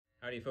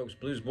Howdy folks,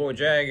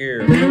 Bluesboyjag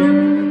here.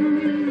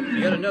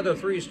 Yet another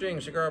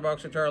 3-string cigar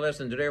box guitar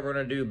lesson. Today we're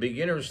going to do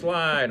beginner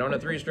slide on a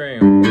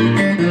 3-string.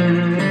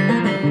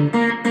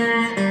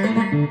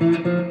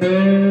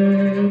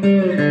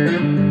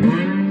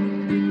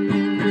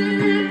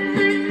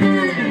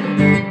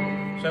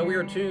 So we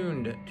are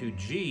tuned to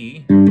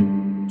G,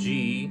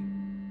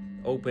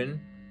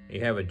 open. You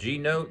have a G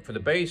note for the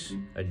bass,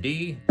 a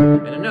D,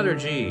 and another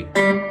G.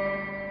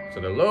 So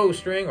the low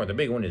string, or the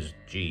big one, is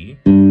G.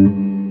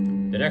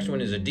 The next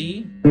one is a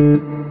D.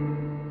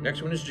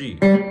 Next one is G.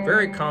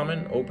 Very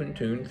common, open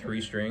tuned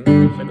 3-string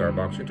cigar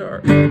box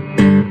guitar.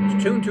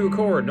 It's tuned to a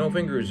chord, no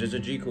fingers, is a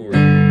G chord.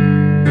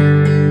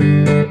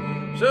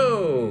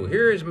 So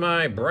here is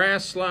my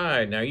brass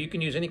slide. Now you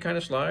can use any kind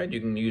of slide. You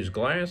can use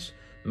glass,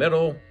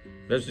 metal.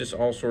 There's just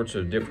all sorts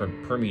of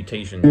different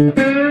permutations.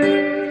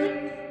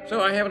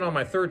 So I have it on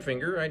my 3rd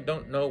finger. I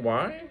don't know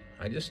why.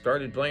 I just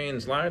started playing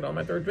slide on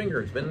my 3rd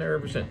finger. It's been there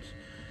ever since.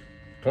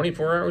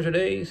 24 hours a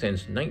day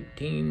since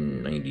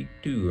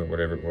 1992 or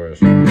whatever it was.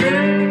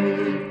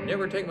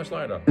 Never take my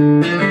slide off. All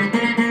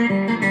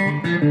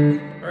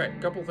right, a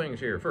couple things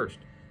here. First,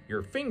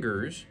 your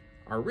fingers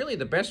are really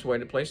the best way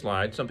to play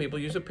slide. Some people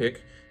use a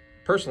pick.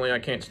 Personally, I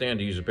can't stand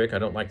to use a pick. I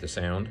don't like the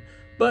sound.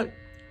 But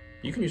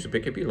you can use a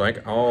pick if you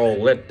like.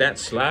 I'll let that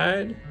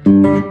slide.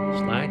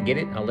 Slide, get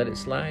it? I'll let it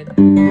slide.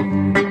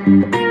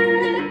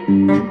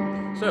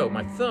 So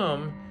my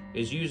thumb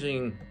is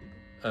using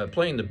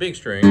playing the big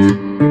string,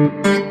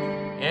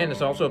 and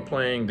it's also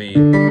playing the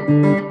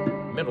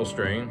middle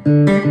string.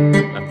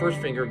 My first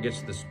finger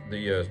gets the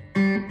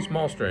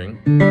small string.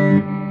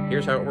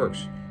 Here's how it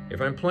works. If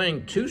I'm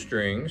playing 2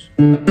 strings,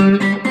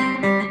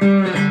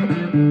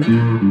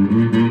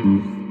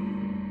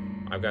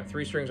 I've got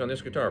 3 strings on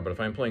this guitar, but if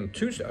I'm playing a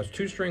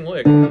 2-string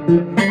lick,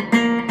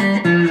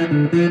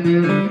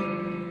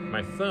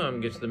 my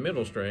thumb gets the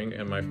middle string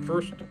and my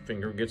first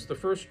finger gets the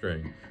 1st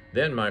string.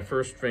 Then my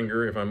first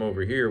finger, if I'm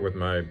over here with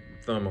my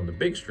thumb on the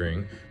big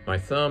string, my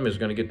thumb is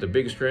going to get the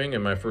big string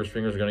and my first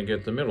finger is going to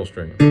get the middle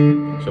string.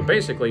 So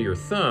basically your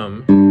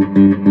thumb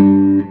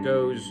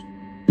goes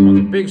on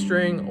the big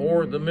string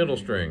or the middle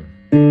string,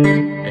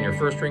 and your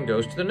first string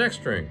goes to the next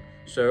string.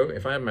 So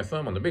if I have my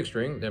thumb on the big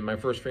string, then my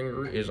first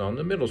finger is on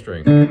the middle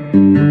string.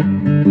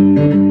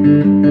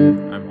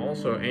 I'm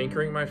also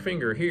anchoring my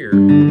finger here.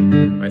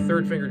 My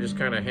 3rd finger just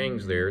kind of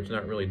hangs there. It's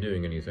not really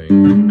doing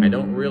anything. I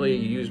don't really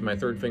use my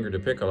 3rd finger to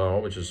pick at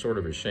all, which is sort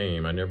of a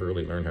shame. I never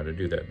really learned how to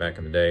do that back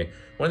in the day.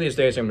 One of these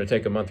days I'm going to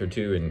take a month or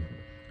 2 and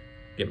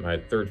get my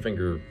 3rd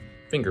finger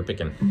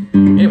picking.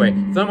 Anyway,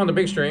 thumb on the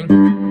big string,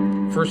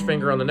 1st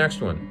finger on the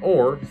next one,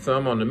 or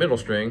thumb on the middle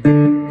string,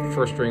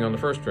 1st string on the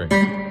 1st string,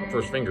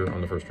 1st finger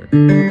on the 1st string.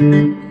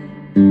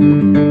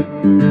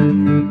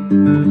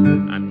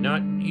 I'm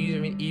not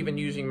even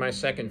using my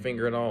 2nd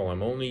finger at all.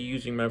 I'm only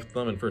using my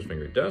thumb and 1st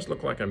finger. It does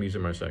look like I'm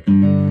using my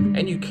 2nd.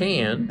 And you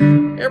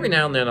can, every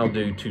now and then I'll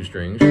do 2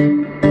 strings.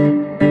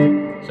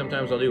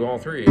 Sometimes I'll do all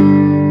 3.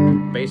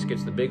 Bass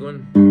gets the big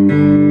one,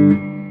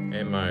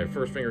 and my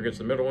 1st finger gets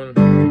the middle one,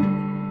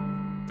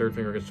 3rd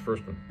finger gets the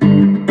 1st one.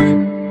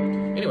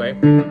 Anyway,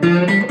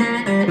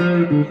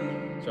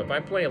 so if I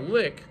play a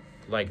lick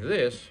like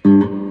this,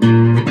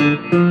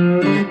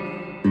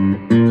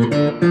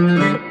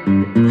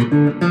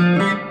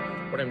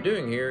 what I'm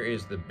doing here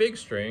is the big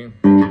string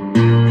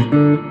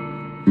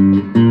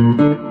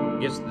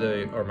gets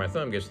my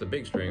thumb gets the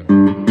big string.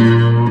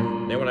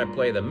 Then when I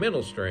play the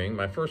middle string,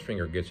 my 1st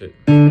finger gets it.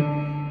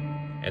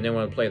 And then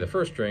when I play the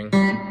 1st string,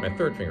 my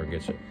 3rd finger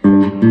gets it.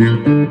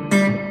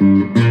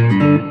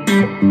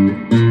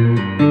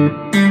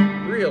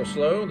 Real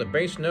slow, the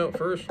bass note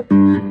first,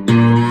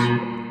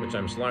 which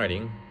I'm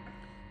sliding.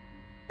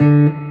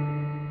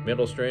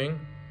 Middle string,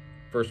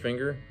 1st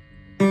finger,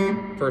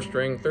 1st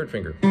string, 3rd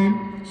finger.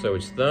 So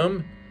it's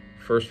thumb,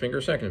 1st finger,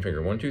 2nd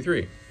finger, 1, 2,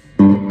 3.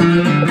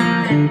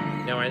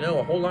 Now I know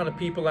a whole lot of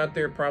people out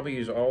there probably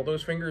use all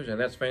those fingers, and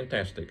that's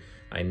fantastic.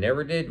 I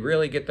never did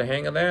really get the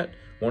hang of that.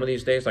 One of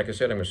these days, like I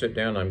said, I'm going to sit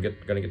down and I'm going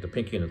to get the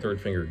pinky and the 3rd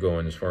finger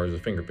going as far as the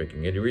finger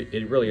picking. It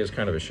really is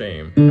kind of a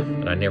shame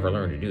that I never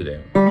learned to do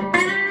that.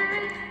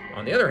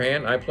 On the other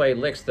hand, I play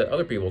licks that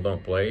other people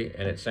don't play,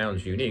 and it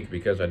sounds unique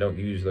because I don't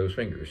use those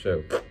fingers.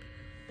 So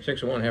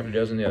 6 of one, half a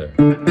dozen the other.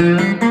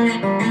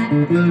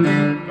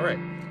 All right,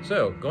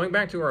 so going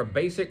back to our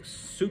basic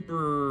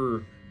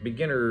super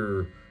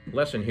beginner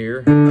lesson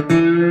here.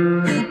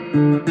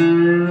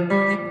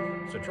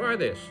 So try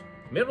this.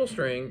 Middle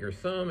string, your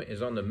thumb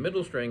is on the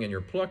middle string and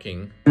you're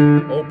plucking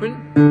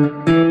open,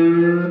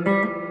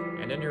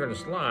 and then you're going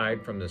to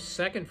slide from the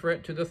 2nd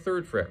fret to the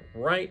 3rd fret,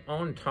 right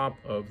on top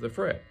of the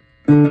fret.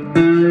 Then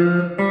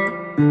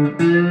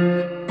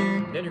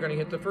you're going to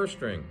hit the 1st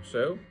string.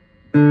 So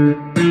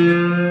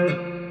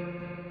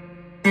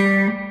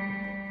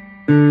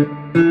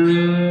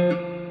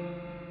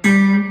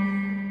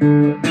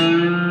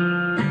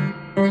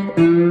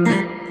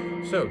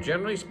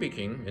generally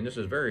speaking, and this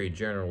is very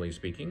generally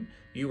speaking,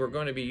 you are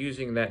going to be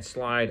using that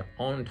slide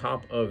on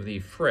top of the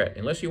fret,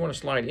 unless you want to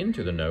slide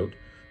into the note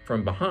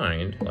from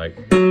behind, like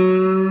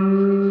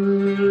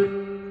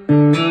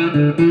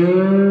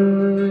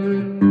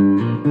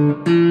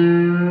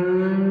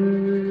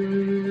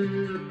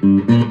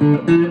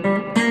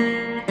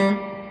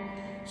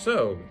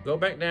So, go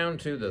back down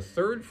to the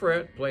 3rd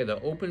fret, play the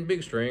open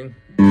big string.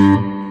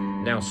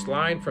 Now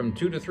slide from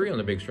 2 to 3 on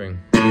the big string.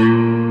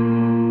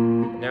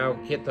 Now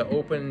hit the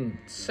open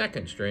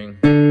 2nd string.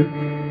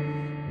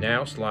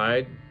 Now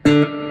slide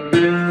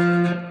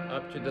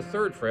up to the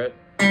 3rd fret.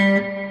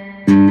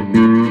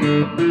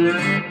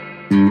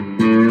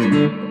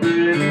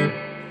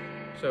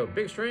 So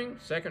big string,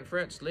 2nd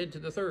fret, slid to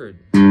the 3rd.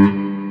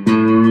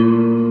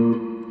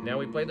 Now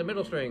we play the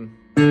middle string.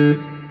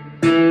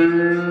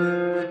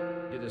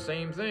 Do the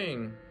same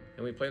thing,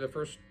 and we play the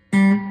 1st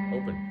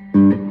open.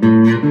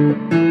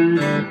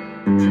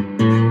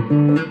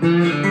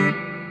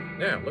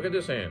 Now, look at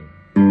this hand.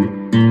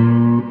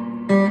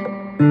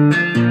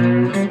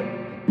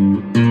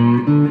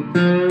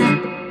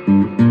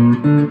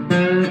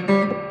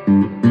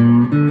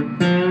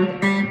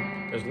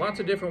 There's lots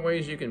of different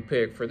ways you can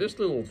pick. For this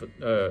little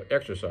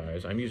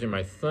exercise, I'm using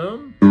my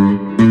thumb,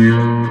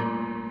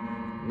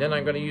 and then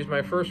I'm going to use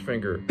my 1st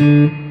finger.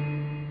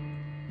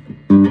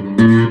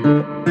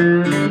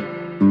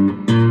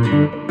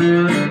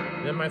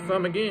 Then my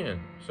thumb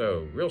again.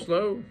 So, real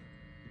slow.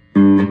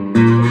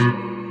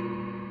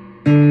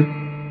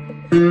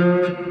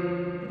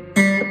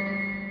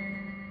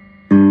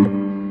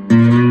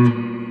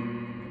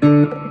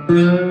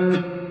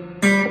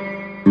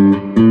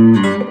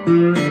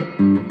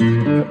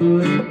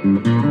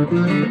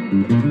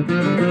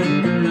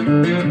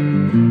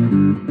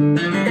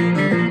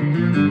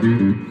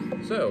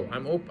 So,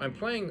 I'm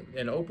playing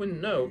an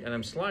open note and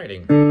I'm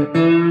sliding.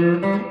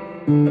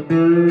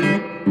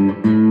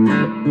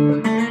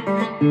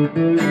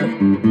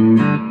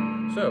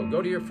 So,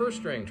 go to your 1st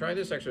string. Try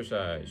this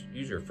exercise.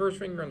 Use your 1st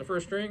finger on the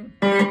 1st string.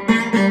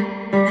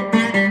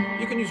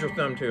 You can use your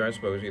thumb too, I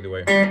suppose, either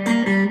way.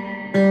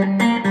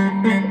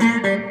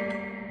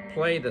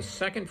 Play the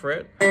 2nd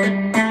fret,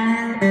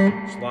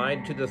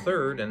 slide to the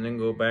 3rd, and then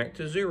go back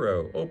to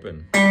 0,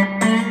 open.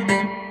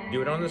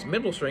 Do it on this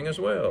middle string as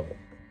well.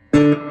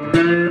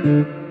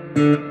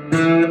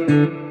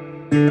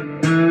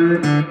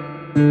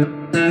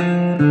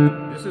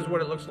 This is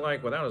what it looks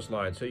like without a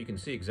slide, so you can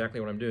see exactly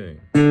what I'm doing.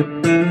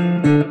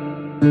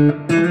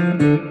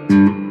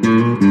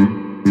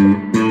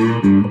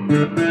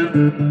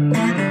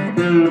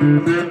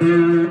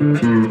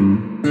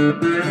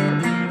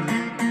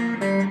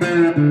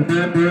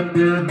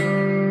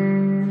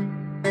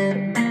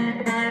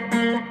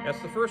 That's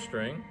the 1st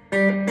string.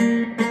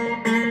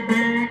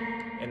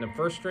 And the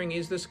 1st string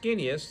is the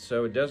skinniest,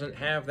 so it doesn't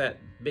have that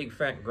big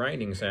fat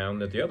grinding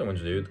sound that the other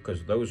ones do,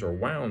 because those are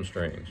wound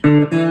strings.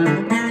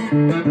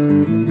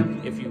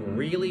 If you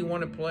really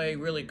want to play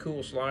really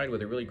cool slide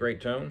with a really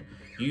great tone,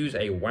 use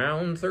a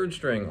wound 3rd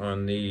string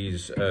on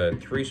these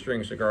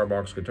 3-string cigar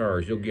box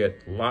guitars. You'll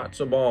get lots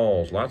of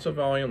balls, lots of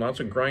volume, lots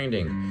of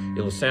grinding.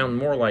 It'll sound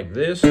more like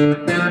this.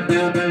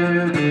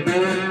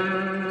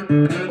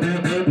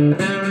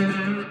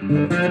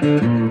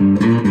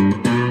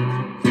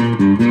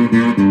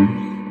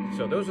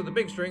 So those are the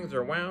big strings.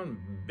 They're wound,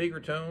 bigger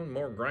tone,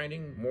 more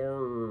grinding,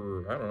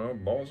 more, I don't know,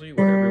 ballsy,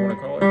 whatever you want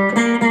to call it.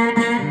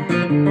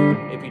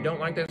 If you don't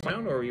like that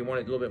sound, or you want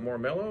it a little bit more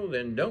mellow,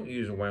 then don't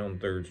use a wound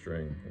 3rd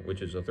string,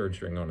 which is a 3rd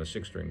string on a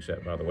 6-string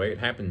set, by the way. It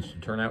happens to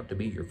turn out to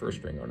be your 1st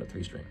string on a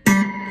 3-string.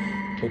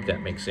 Hope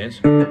that makes sense.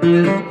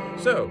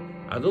 So,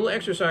 a little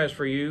exercise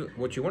for you.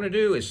 What you want to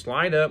do is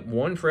slide up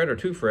 1 fret or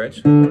 2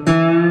 frets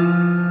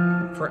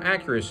for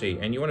accuracy,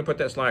 and you want to put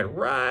that slide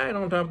right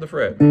on top of the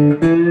fret.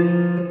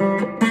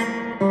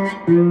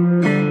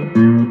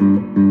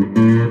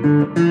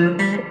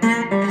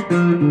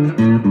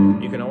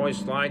 You can always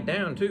slide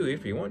down too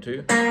if you want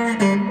to.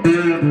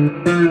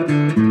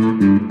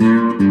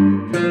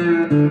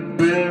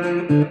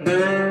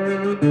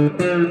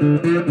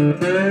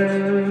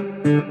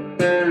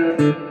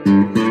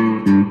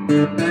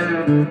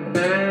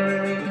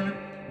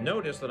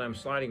 Notice that I'm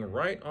sliding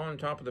right on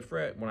top of the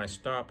fret when I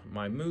stop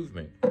my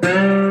movement. If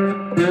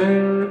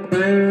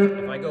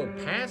I go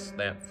past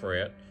that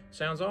fret, it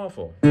sounds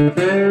awful.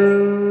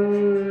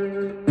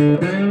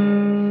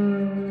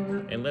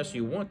 Unless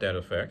you want that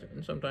effect,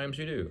 and sometimes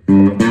you do.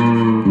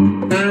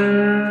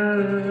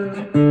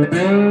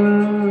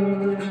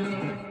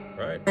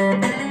 Right?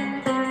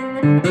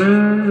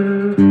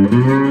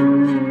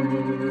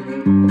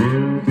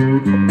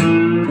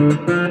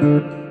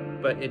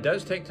 But it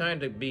does take time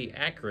to be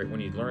accurate when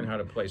you learn how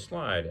to play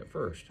slide at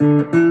first. So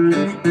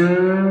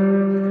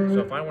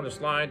if I want to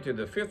slide to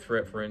the 5th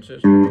fret, for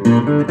instance,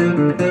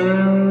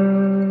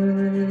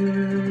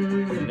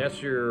 and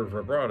that's your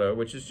vibrato,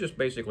 which is just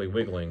basically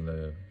wiggling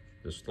the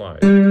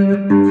slide. You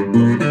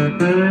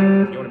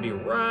want to be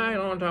right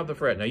on top of the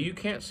fret. Now you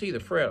can't see the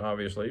fret,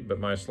 obviously, but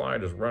my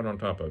slide is right on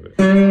top of it.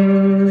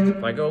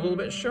 If I go a little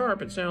bit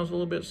sharp, it sounds a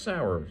little bit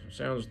sour. It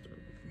sounds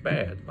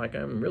bad, like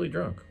I'm really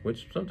drunk,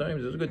 which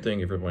sometimes is a good thing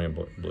if you're playing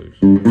blues.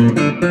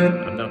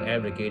 I'm not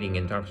advocating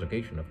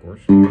intoxication, of course.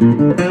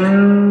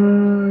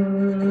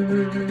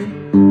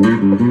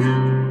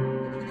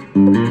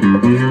 All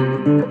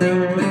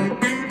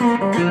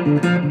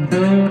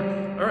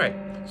right,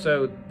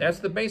 so that's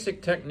the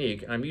basic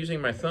technique. I'm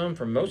using my thumb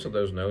for most of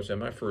those notes and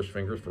my first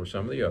fingers for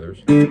some of the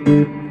others.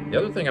 The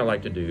other thing I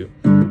like to do,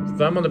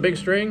 thumb on the big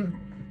string,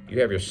 you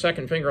have your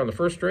second finger on the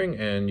first string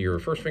and your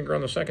first finger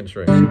on the second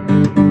string.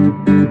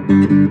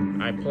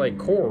 I play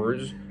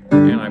chords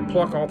and I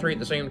pluck all three at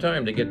the same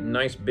time to get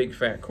nice big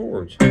fat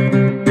chords.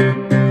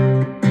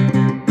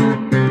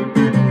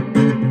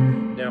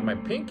 Now my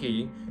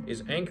pinky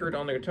is anchored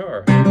on the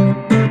guitar,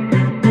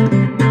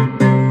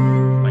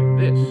 like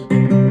this.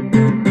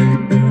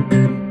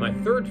 My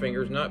third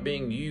finger is not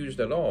being used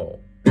at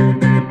all.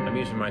 I'm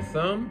using my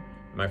thumb,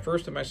 my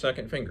first and my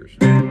second fingers.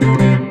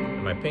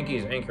 And my pinky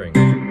is anchoring.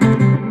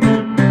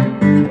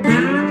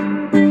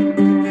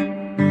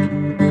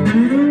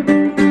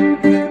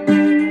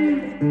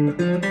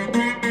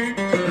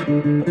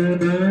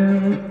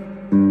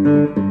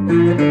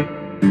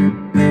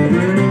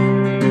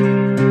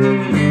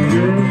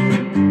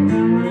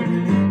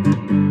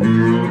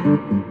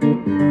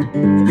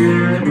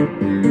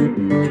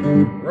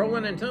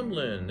 Rolling and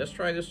tumbling. Let's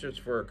try this just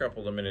for a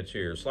couple of minutes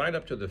here. Slide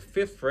up to the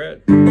 5th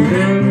fret.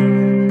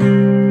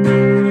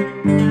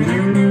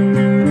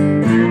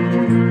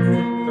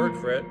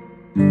 3rd fret.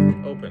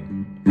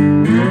 Open.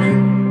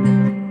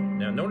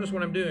 Now notice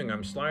what I'm doing.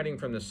 I'm sliding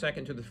from the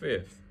 2nd to the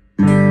 5th.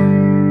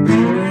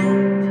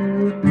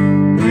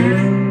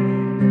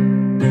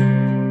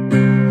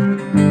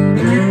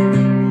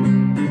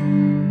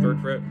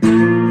 3rd fret.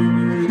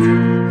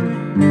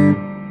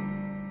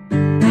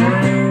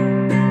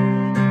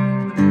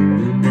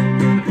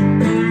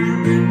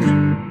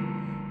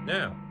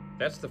 Now,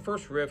 that's the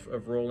first riff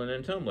of Rolling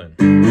and Tumbling.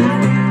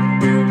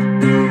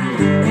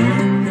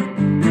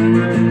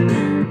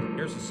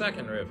 Here's the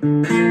second riff.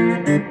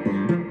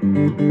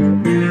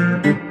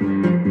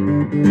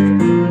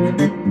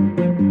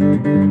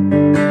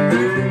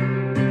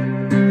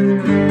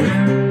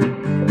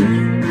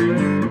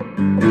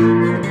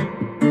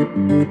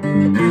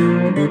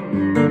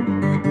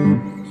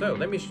 So,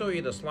 let me show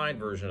you the slide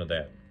version of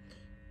that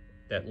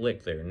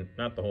lick there,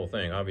 not the whole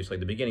thing. Obviously,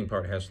 the beginning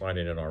part has slide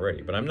in it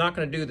already, but I'm not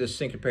going to do this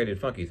syncopated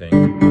funky thing.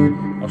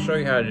 I'll show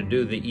you how to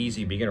do the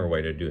easy beginner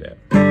way to do that.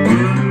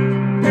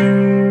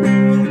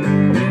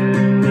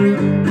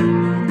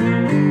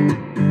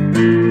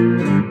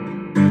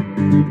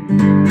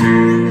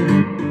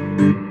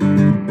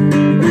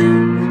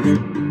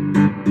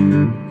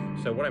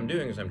 So what I'm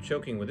doing is I'm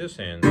choking with this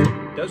hand.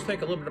 It does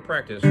take a little bit of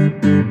practice.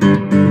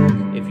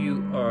 If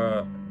you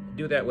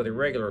do that with a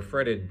regular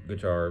fretted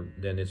guitar,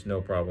 then it's no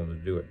problem to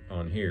do it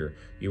on here.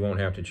 You won't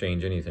have to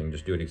change anything,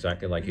 just do it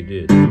exactly like you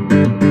did.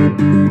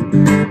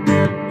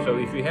 So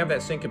if you have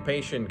that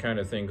syncopation kind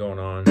of thing going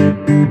on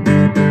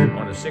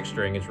a 6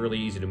 string, it's really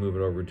easy to move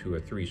it over to a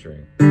 3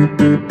 string.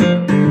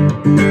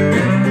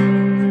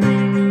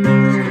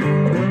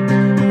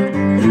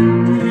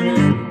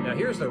 Now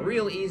here's the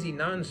real easy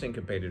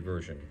non-syncopated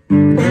version.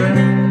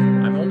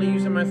 I'm only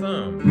using my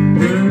thumb.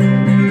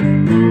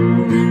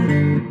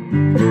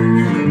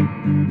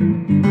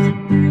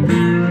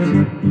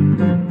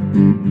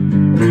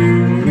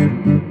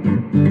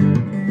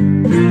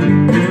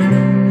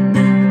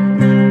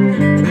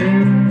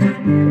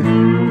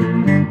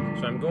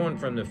 So I'm going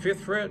from the 5th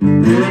fret,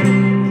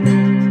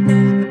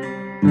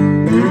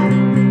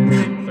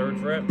 3rd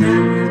fret,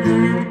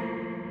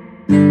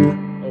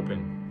 open.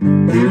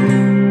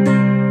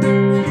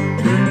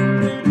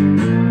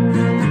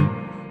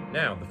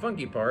 Now the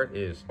funky part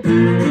is,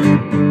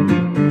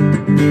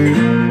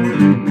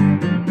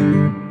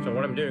 so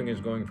what I'm doing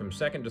is going from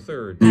 2nd to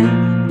 3rd.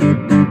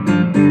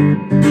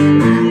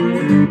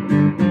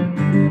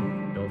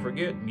 Don't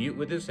forget, mute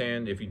with this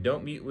hand. If you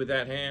don't mute with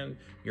that hand,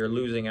 you're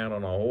losing out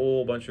on a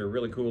whole bunch of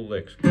really cool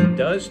licks. It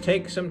does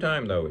take some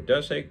time, though. It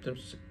does take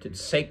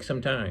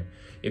some time.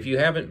 If you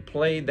haven't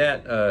played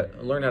that,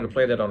 learn how to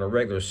play that on a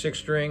regular 6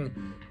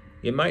 string,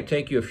 it might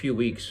take you a few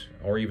weeks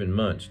or even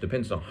months.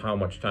 Depends on how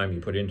much time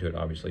you put into it,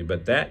 obviously.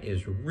 But that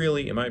is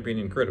really, in my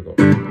opinion, critical.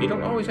 You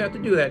don't always have to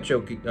do that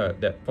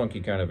that funky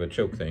kind of a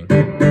choke thing.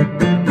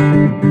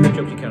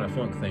 Chokey kind of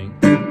funk thing.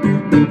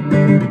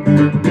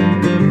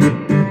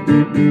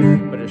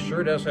 But it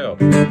sure does help.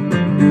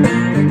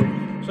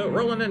 So,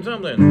 rolling and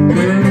tumbling.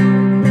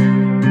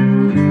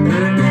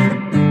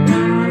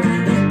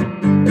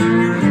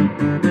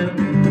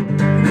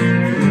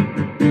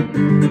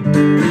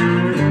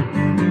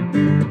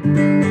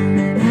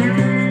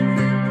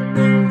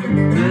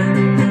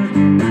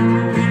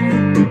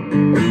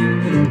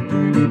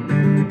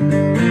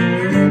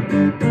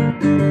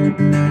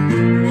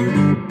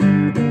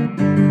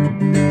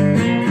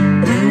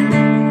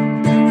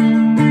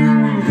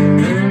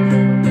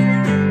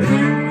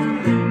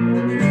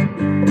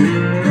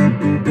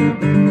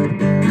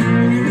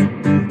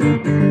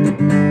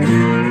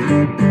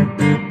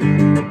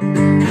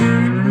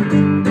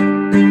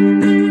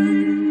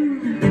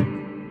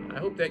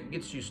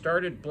 Gets you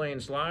started playing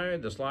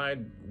slide. The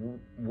slide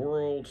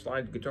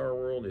guitar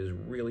world is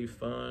really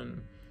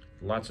fun.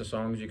 lots of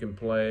songs you can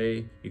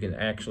play. You can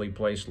actually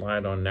play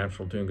slide on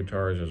natural tune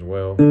guitars as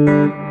well.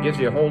 Gives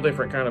you a whole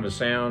different kind of a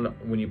sound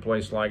when you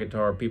play slide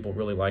guitar. People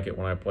really like it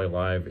when I play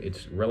live.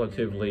 It's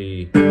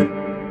relatively,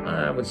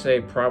 I would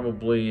say,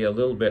 probably a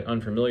little bit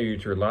unfamiliar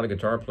to a lot of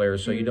guitar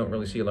players, so you don't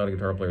really see a lot of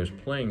guitar players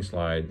playing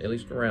slide, at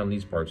least around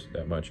these parts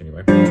that much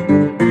anyway.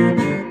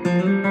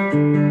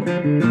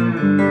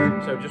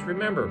 So just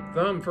remember,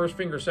 thumb, first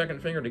finger,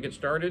 second finger to get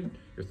started.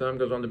 Your thumb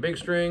goes on the big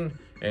string,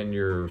 and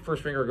your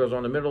first finger goes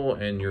on the middle,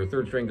 and your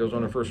third string goes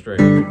on the first string.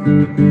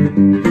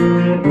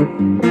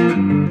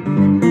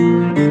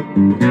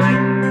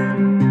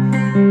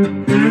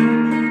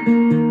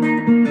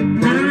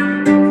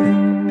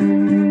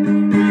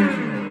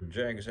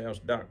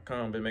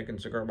 jagshouse.com. Been making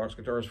cigar box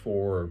guitars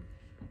for,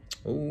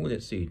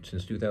 let's see,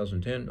 since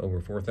 2010, over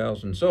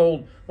 4,000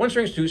 sold. 1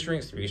 strings, 2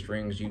 strings, 3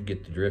 strings, you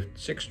get the drift.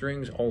 6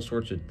 strings, all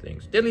sorts of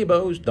things. Diddley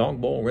bows,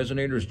 dog ball,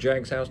 resonators,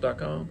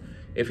 jagshouse.com.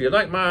 If you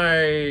like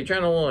my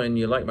channel and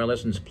you like my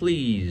lessons,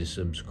 please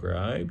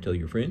subscribe, tell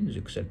your friends,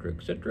 etc.,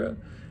 etc.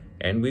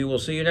 And we will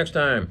see you next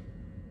time.